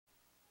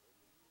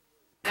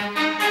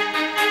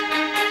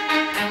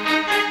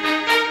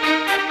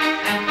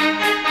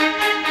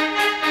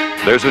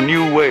There's a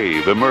new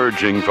wave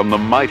emerging from the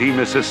mighty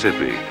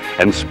Mississippi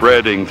and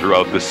spreading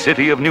throughout the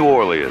city of New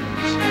Orleans.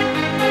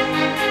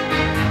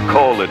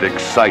 Call it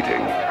exciting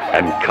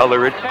and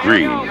color it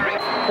green.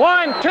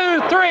 1,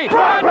 2, 3.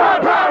 Run,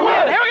 run, run,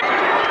 run. Here we go.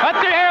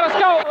 Up there, here, let's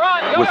go.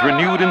 Run. With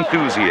renewed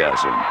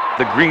enthusiasm,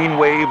 the Green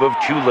Wave of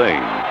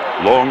Tulane,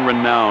 long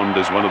renowned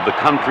as one of the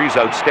country's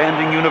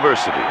outstanding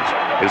universities,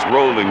 is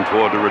rolling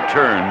toward a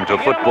return to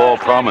football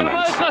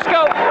prominence. Let's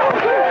go.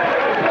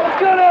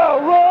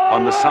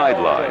 On the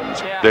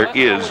sidelines, there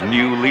is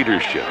new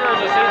leadership.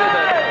 It's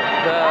either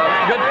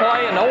the good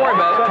play and don't worry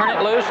about it. Turn it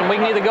loose and we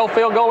can either go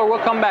field goal or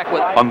we'll come back with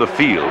it. On the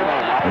field,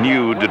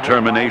 new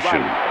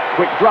determination.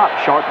 Quick drop,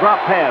 short drop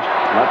pass.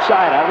 Left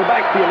side, out of the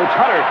backfield, it's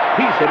Hunter.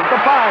 He's hit at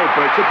the 5,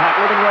 breaks a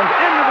tackle and runs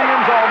into the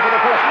end zone for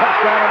the first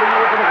touchdown of the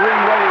year for the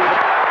Green Wave.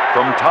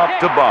 From top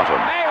to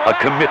bottom, a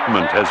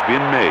commitment has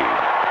been made.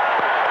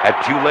 At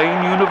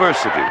Tulane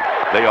University,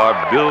 they are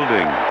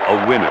building a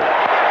winner.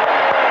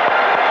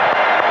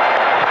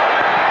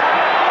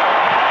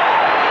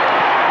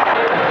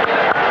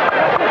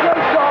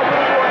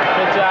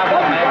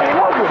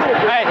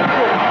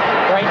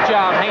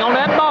 Hang on to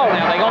that ball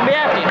now. They're going to be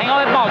after you. Hang on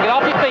that ball. Get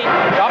off your feet.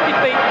 Get off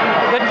your feet.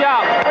 Good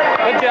job.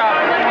 Good job.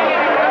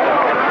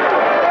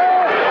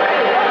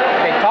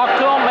 Okay, talk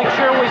to them. Make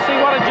sure we see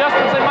what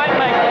adjustments they might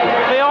make.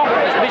 Phil,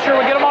 let's be sure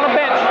we get them on the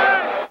bench.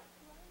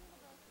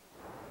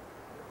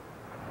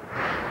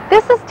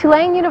 This is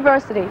Tulane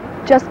University,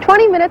 just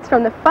 20 minutes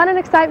from the fun and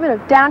excitement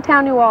of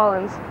downtown New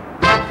Orleans.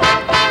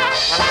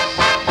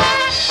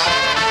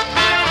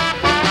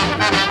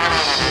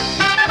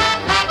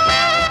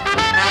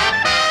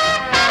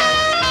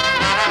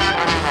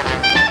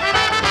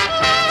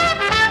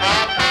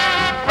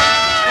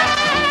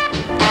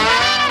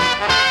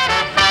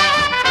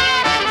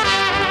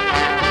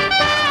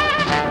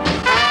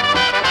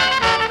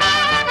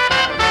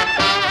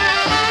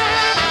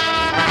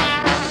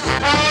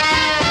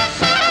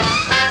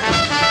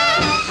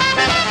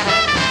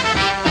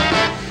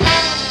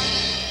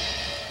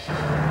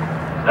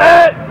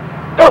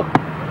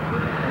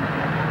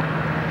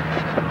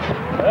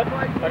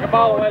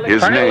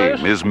 His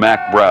name is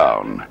Mack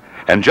Brown,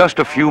 and just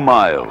a few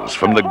miles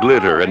from the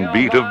glitter and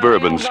beat of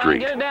Bourbon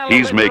Street,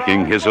 he's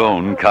making his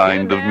own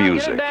kind of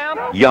music.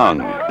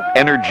 Young,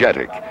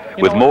 energetic,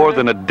 with more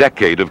than a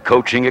decade of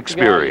coaching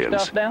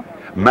experience,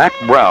 Mack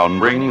Brown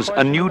brings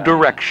a new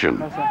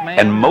direction,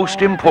 and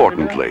most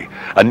importantly,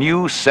 a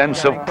new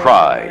sense of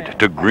pride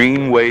to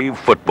Green Wave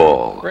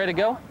football. Ready to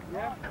go?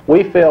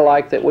 We feel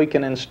like that we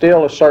can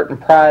instill a certain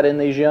pride in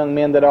these young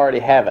men that already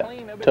have it,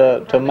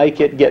 to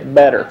make it get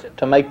better,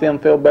 to make them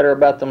feel better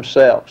about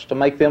themselves, to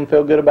make them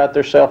feel good about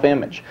their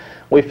self-image.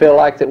 We feel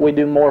like that we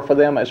do more for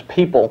them as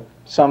people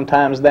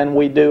sometimes than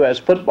we do as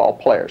football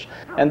players.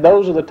 And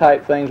those are the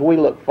type things we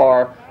look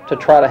for to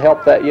try to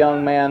help that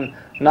young man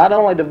not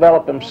only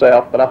develop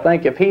himself, but I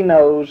think if he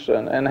knows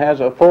and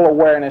has a full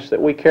awareness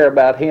that we care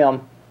about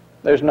him,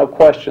 there's no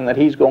question that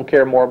he's going to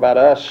care more about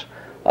us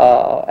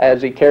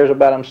as he cares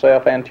about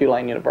himself and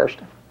Tulane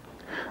University.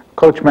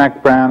 Coach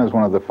Mack Brown is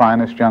one of the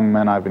finest young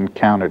men I've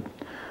encountered.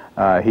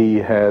 He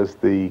has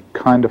the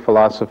kind of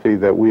philosophy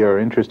that we are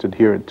interested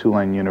here at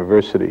Tulane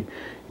University.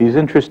 He's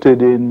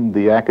interested in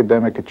the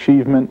academic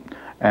achievement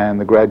and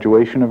the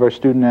graduation of our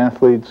student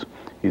athletes.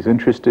 He's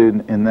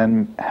interested in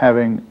them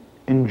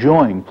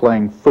enjoying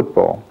playing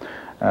football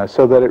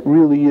so that it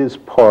really is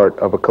part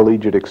of a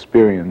collegiate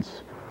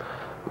experience.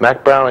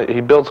 Mack Brown,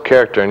 he builds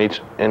character in each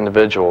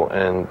individual,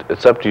 and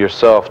it's up to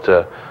yourself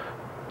to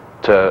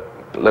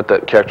let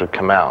that character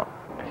come out.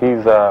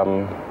 He's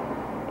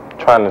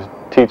trying to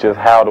teach us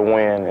how to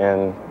win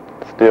and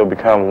still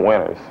become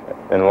winners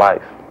in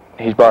life.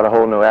 He's brought a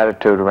whole new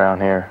attitude around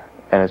here,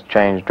 and it's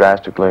changed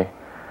drastically.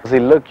 He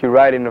look you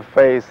right in the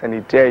face and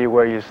he tell you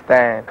where you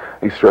stand.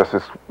 He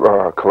stresses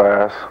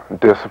class,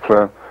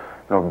 discipline,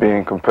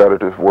 being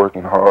competitive,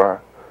 working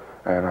hard,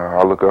 and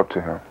I look up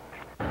to him.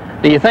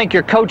 Do you think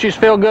your coaches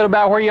feel good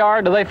about where you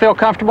are? Do they feel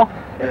comfortable?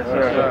 Yes,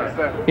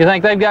 sir. You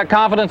think they've got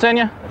confidence in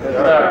you? Yes,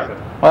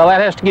 sir. Well, that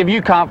has to give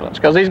you confidence,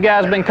 because these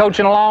guys have been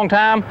coaching a long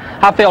time.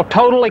 I feel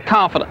totally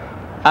confident.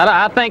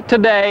 I think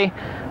today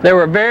there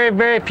were very,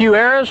 very few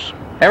errors.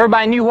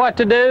 Everybody knew what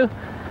to do.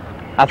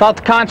 I thought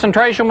the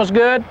concentration was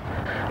good.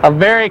 A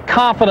very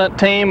confident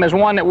team is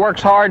one that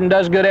works hard and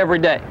does good every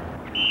day.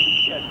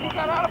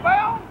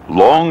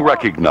 Long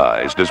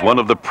recognized as one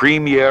of the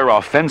premier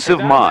offensive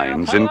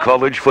minds in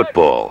college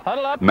football,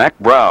 Mack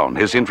Brown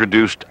has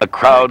introduced a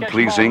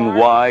crowd-pleasing,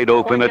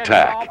 wide-open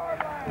attack,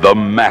 the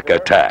Mack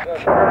Attack.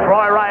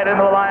 Troy Wright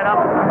into the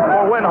lineup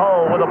for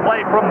Winhole with a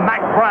play from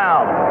Mack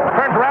Brown.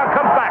 Turns around,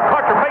 comes back.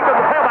 Clutcher fakes to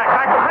the tailback.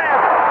 Back to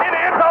pass. In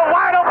the end zone,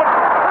 wide open.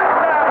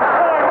 Touchdown.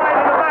 Troy Wright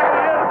in the back of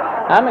the end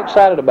zone. I'm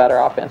excited about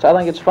our offense. I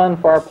think it's fun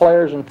for our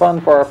players and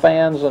fun for our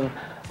fans, and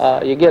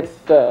you get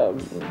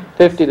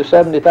 50 to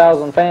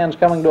 70,000 fans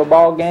coming to a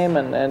ball game,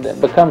 and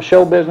it becomes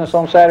show business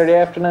on Saturday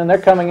afternoon.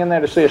 They're coming in there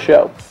to see a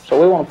show.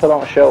 So we want to put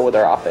on a show with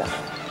our offense.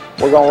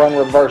 We're going to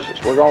run reverses.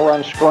 We're going to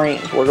run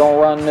screens. We're going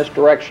to run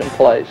misdirection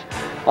plays.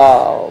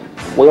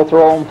 We'll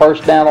throw them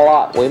first down a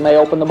lot. We may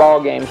open the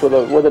ball games with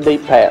a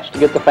deep pass to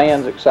get the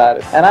fans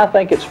excited. And I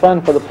think it's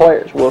fun for the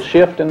players. We'll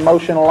shift in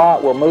motion a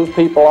lot. We'll move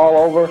people all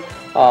over.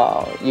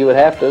 You would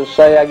have to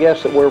say, I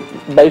guess, that we're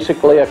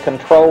basically a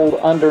controlled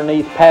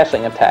underneath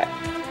passing attack.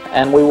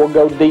 And we will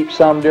go deep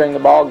some during the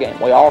ball game.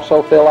 We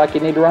also feel like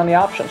you need to run the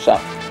option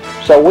some.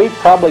 So we've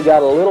probably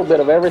got a little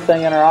bit of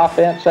everything in our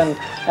offense,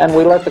 and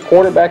we let the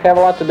quarterback have a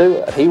lot to do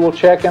with it. He will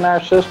check in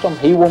our system,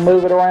 he will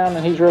move it around,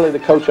 and he's really the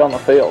coach on the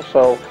field.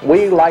 So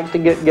we like to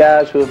get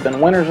guys who have been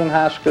winners in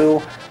high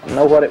school,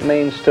 know what it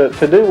means to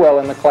do well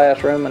in the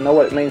classroom, and know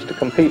what it means to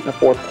compete in the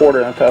fourth quarter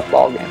in a tough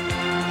ball game.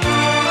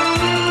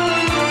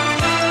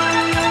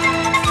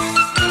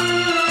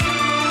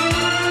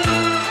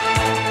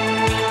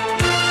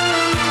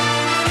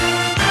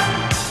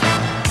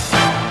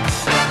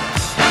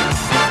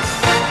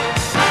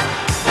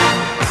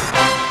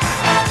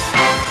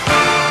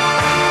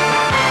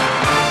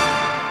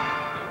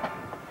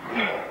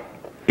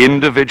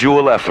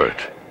 Individual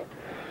effort,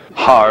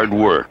 hard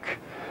work,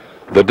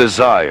 the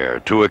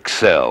desire to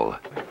excel.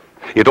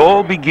 It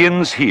all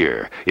begins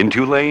here in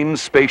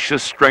Tulane's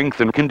spacious strength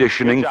and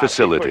conditioning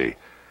facility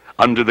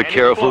under the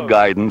careful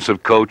guidance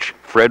of Coach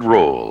Fred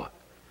Roll.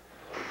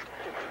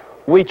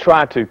 We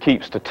try to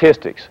keep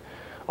statistics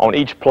on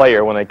each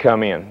player when they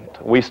come in.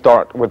 We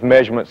start with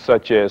measurements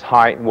such as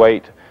height,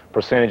 weight,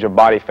 percentage of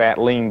body fat,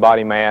 lean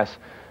body mass,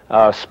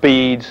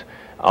 speeds,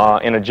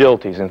 and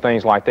agilities and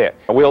things like that.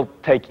 We'll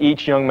take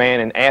each young man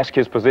and ask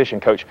his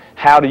position coach,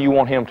 how do you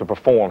want him to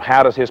perform?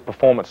 How does his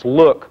performance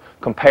look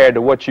compared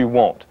to what you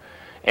want?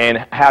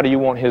 And how do you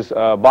want his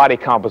body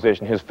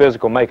composition, his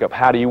physical makeup,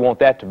 how do you want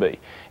that to be?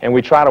 And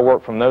we try to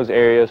work from those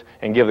areas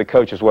and give the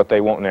coaches what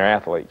they want in their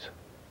athletes.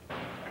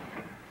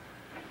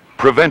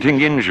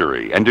 Preventing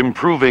injury and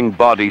improving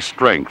body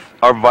strength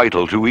are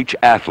vital to each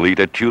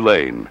athlete at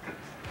Tulane,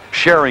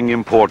 sharing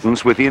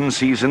importance with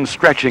in-season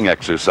stretching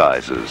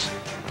exercises.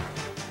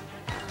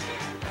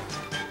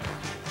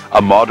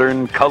 A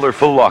modern,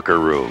 colorful locker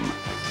room,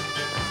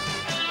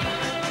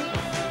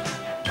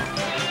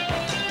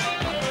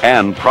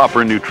 and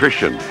proper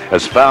nutrition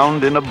is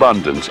found in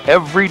abundance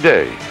every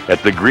day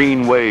at the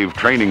Green Wave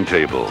training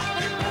table.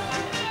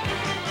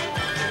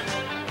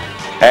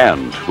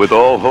 And with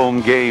all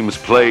home games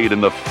played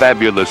in the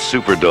fabulous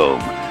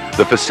Superdome,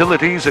 the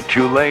facilities at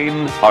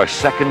Tulane are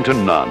second to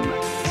none,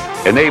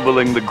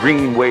 enabling the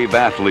Green Wave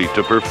athlete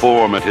to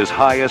perform at his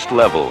highest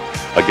level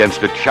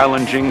against a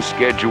challenging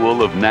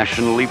schedule of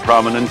nationally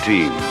prominent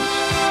teams.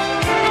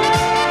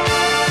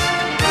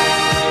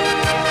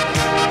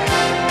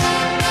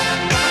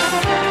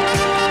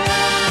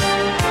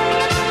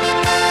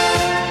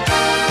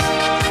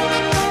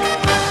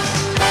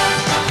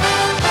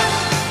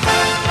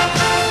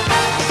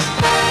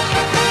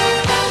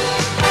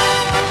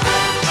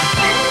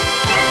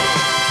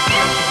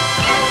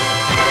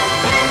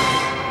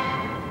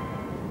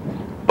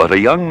 But a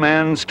young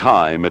man's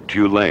time at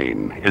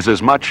Tulane is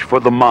as much for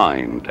the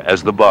mind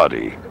as the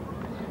body.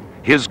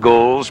 His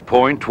goals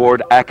point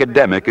toward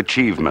academic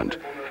achievement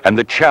and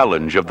the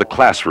challenge of the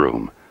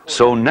classroom,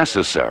 so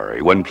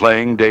necessary when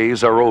playing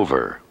days are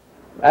over.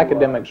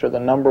 Academics are the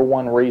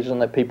 #1 reason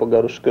that people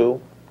go to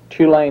school.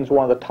 Tulane's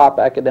one of the top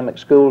academic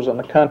schools in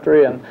the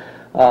country, and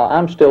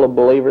I'm still a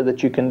believer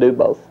that you can do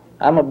both.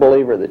 I'm a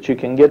believer that you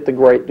can get the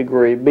great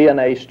degree, be an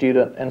A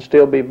student, and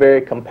still be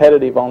very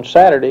competitive on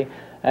Saturday,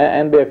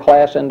 and be a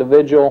class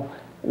individual,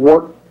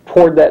 work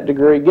toward that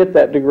degree, get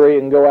that degree,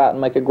 and go out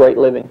and make a great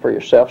living for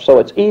yourself. So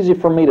it's easy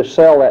for me to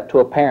sell that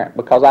to a parent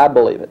because I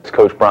believe it.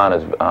 Coach Brown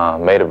has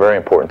made it very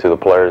important to the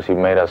players. He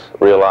made us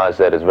realize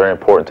that it's very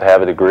important to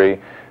have a degree,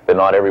 that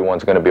not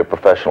everyone's going to be a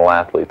professional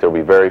athlete. There'll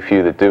be very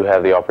few that do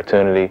have the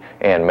opportunity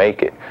and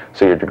make it.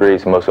 So your degree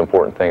is the most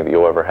important thing that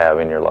you'll ever have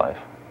in your life.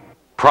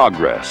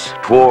 Progress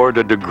toward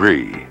a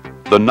degree,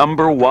 the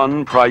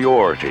 #1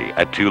 priority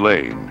at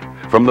Tulane.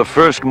 From the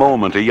first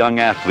moment a young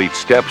athlete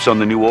steps on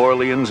the New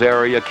Orleans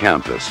area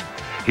campus,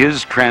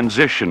 his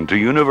transition to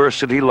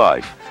university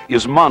life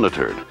is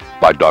monitored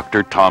by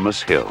Dr.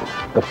 Thomas Hill.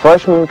 The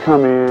freshmen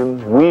come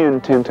in, we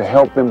intend to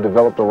help them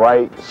develop the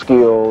right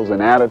skills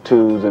and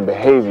attitudes and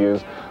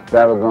behaviors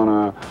that are going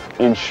to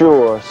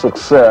ensure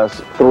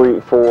success 3,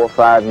 4,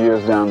 5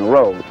 years down the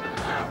road.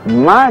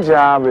 My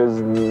job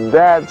is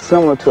that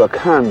similar to a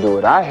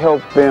conduit. I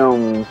help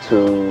them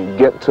to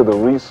get to the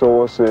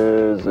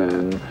resources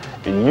and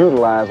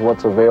utilize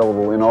what's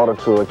available in order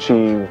to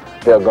achieve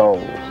their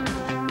goals.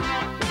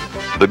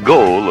 The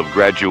goal of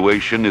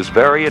graduation is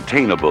very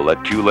attainable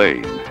at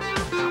Tulane.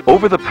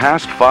 Over the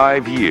past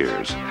 5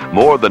 years,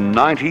 more than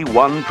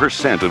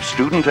 91% of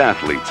student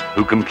athletes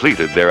who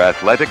completed their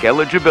athletic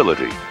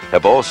eligibility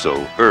have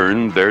also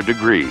earned their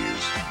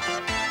degrees.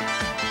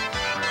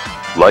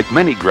 Like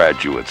many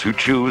graduates who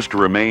choose to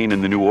remain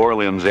in the New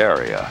Orleans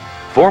area,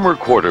 former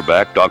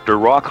quarterback Dr.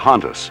 Rock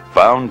Hontus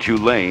found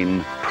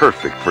Tulane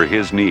perfect for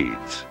his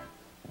needs.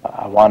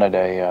 I wanted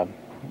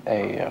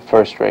a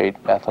first-rate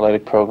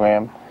athletic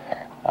program.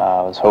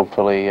 I was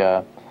hopefully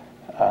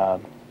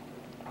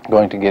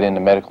going to get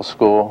into medical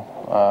school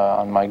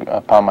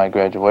upon my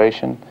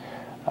graduation.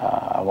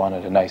 I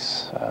wanted a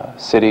nice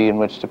city in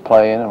which to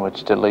play in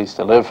which to at least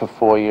to live for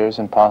 4 years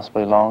and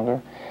possibly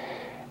longer.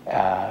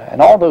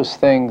 And all those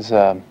things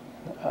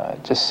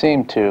just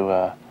seemed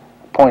to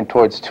point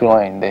towards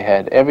Tulane. They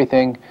had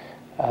everything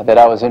that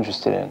I was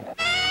interested in.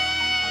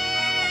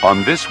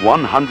 On this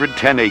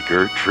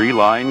 110-acre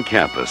tree-lined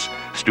campus,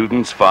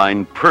 students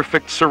find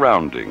perfect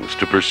surroundings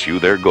to pursue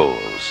their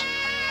goals.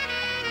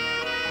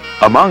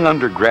 Among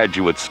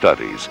undergraduate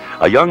studies,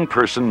 a young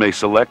person may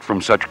select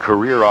from such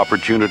career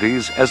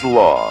opportunities as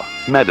law,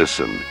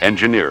 medicine,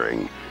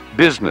 engineering,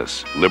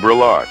 business,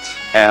 liberal arts,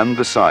 and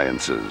the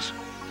sciences.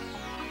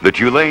 The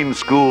Tulane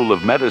School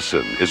of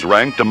Medicine is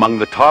ranked among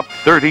the top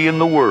 30 in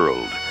the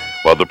world,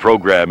 while the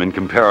program in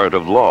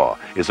comparative law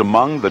is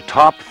among the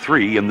top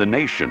 3 in the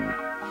nation.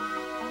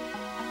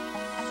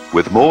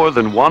 With more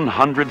than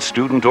 100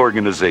 student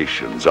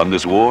organizations on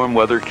this warm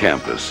weather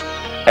campus,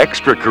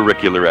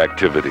 extracurricular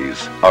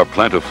activities are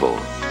plentiful.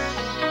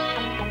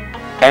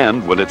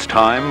 And when it's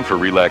time for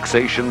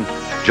relaxation,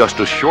 just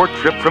a short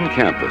trip from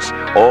campus,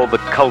 all the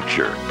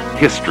culture,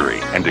 history,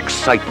 and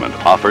excitement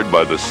offered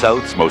by the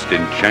South's most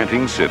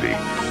enchanting city,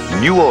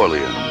 New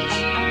Orleans.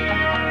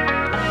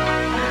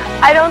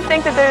 I don't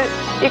think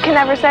that you can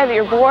never say that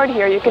you're bored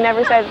here. You can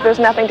never say that there's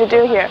nothing to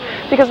do here,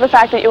 because of the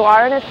fact that you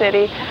are in a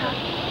city,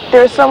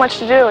 there's so much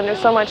to do, and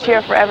there's so much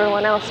here for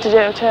everyone else to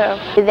do,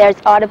 too. There's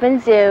Audubon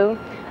Zoo,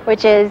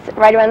 which is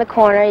right around the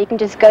corner. You can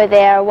just go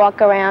there,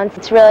 walk around.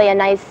 It's really a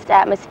nice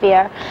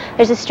atmosphere.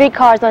 There's the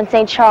streetcars on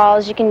St.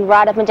 Charles. You can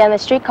ride up and down the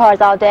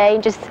streetcars all day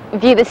and just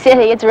view the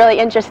city. It's really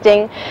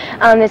interesting.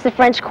 There's the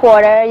French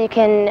Quarter. You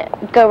can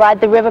go ride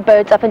the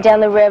riverboats up and down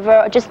the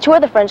river, or just tour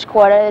the French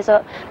Quarter.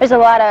 There's a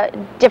lot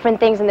of different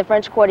things in the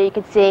French Quarter you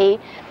could see.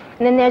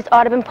 And then there's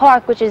Audubon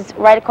Park, which is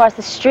right across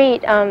the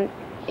street.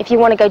 If you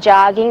want to go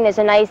jogging, there's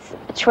a nice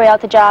trail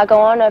to jog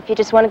on, or if you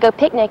just want to go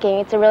picnicking,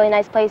 it's a really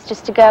nice place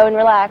just to go and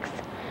relax.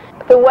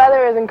 The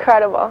weather is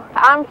incredible.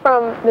 I'm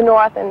from the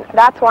north, and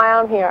that's why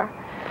I'm here.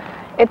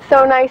 It's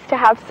so nice to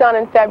have sun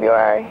in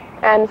February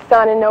and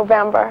sun in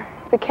November.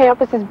 The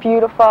campus is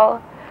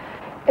beautiful.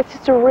 It's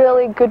just a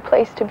really good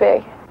place to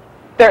be.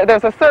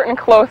 There's a certain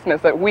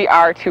closeness that we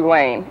are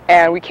Tulane,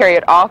 and we carry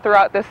it all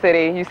throughout the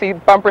city. You see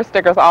bumper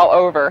stickers all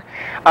over.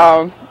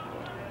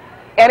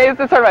 And it's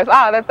sort of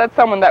like, that's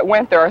someone that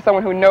went there, or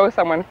someone who knows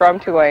someone from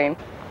Tulane.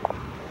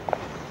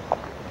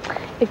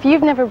 If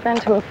you've never been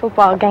to a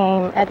football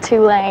game at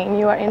Tulane,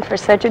 you are in for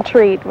such a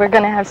treat. We're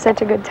going to have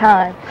such a good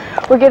time.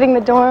 We're getting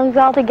the dorms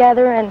all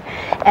together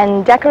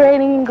and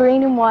decorating in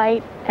green and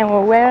white, and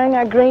we're wearing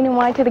our green and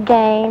white to the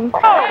game.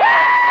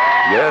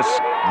 Yes,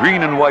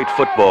 green and white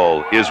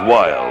football is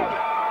wild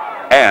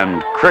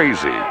and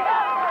crazy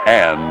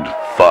and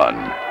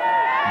fun.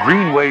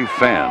 Green Wave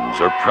fans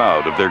are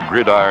proud of their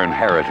gridiron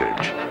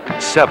heritage.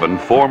 7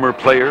 former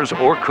players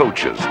or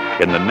coaches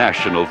in the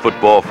National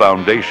Football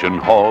Foundation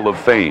Hall of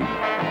Fame.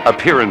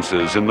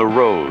 Appearances in the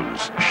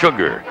Rose,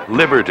 Sugar,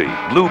 Liberty,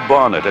 Blue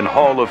Bonnet, and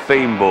Hall of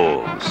Fame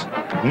Bowls.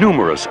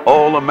 Numerous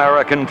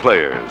All-American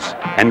players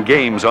and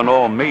games on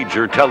all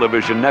major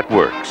television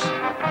networks.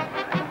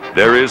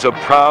 There is a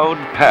proud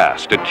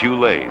past at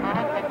Tulane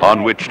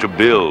on which to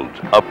build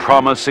a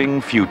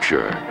promising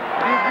future.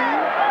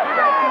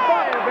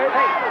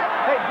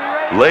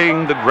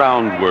 Laying the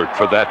groundwork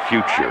for that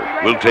future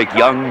will take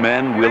young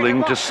men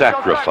willing to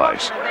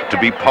sacrifice to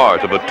be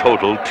part of a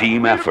total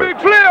team effort.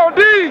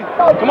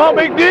 Come on,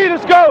 Big D,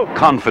 let's go!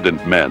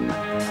 Confident men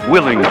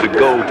willing to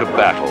go to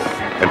battle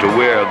and to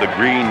wear the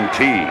green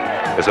tee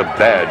as a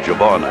badge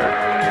of honor.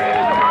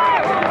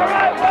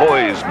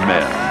 Poised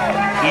men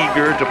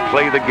eager to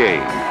play the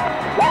game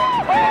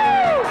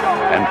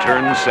and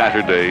turn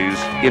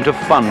Saturdays into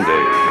fun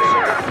days.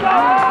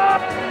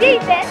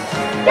 Defense,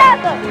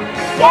 tackle,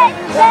 get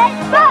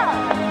set, ball!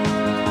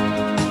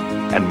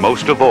 And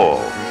most of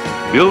all,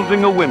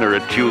 building a winner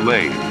at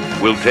Tulane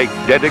will take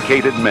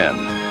dedicated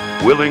men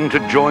willing to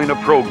join a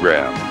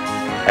program,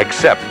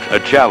 accept a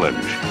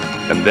challenge,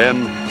 and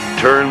then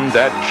turn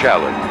that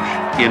challenge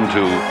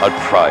into a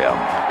triumph.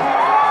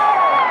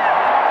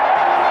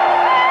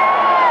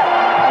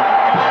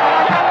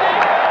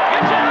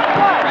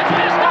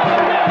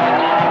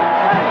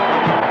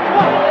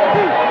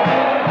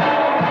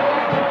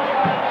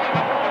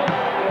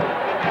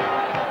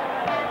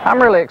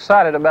 I'm really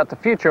excited about the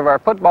future of our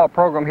football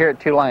program here at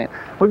Tulane.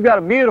 We've got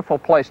a beautiful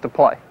place to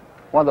play.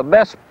 One of the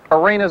best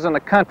arenas in the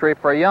country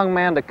for a young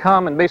man to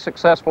come and be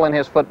successful in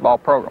his football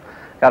program.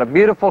 Got a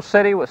beautiful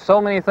city with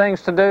so many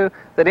things to do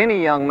that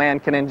any young man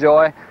can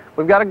enjoy.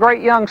 We've got a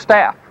great young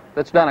staff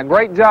that's done a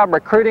great job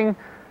recruiting,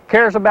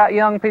 cares about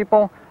young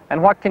people,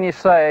 and what can you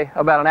say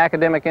about an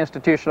academic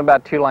institution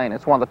about Tulane?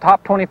 It's one of the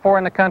top 24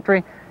 in the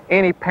country.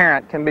 Any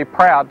parent can be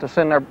proud to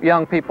send their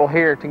young people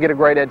here to get a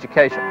great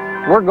education.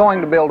 We're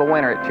going to build a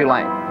winner at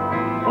Tulane.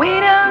 Way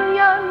down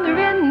yonder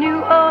in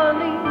New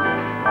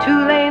Orleans,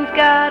 Tulane's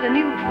got a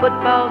new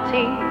football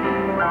team.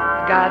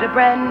 Got a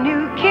brand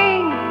new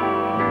king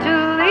to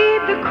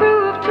lead the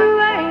crew of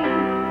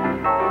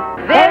Tulane.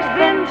 There's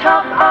been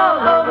talk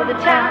all over the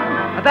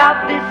town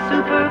about this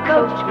super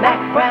coach, Mack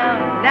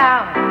Brown.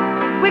 Now,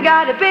 we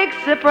got a big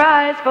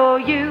surprise for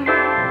you.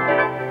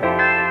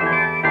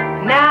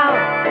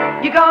 Now,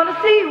 you're gonna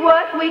see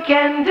what we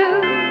can do.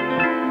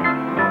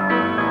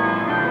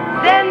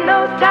 Send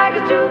those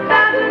Tigers to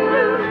Baton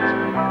Rouge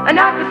and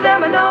knock the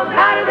Seminoles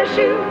out of the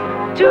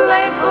chute.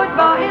 Tulane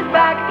football is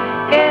back.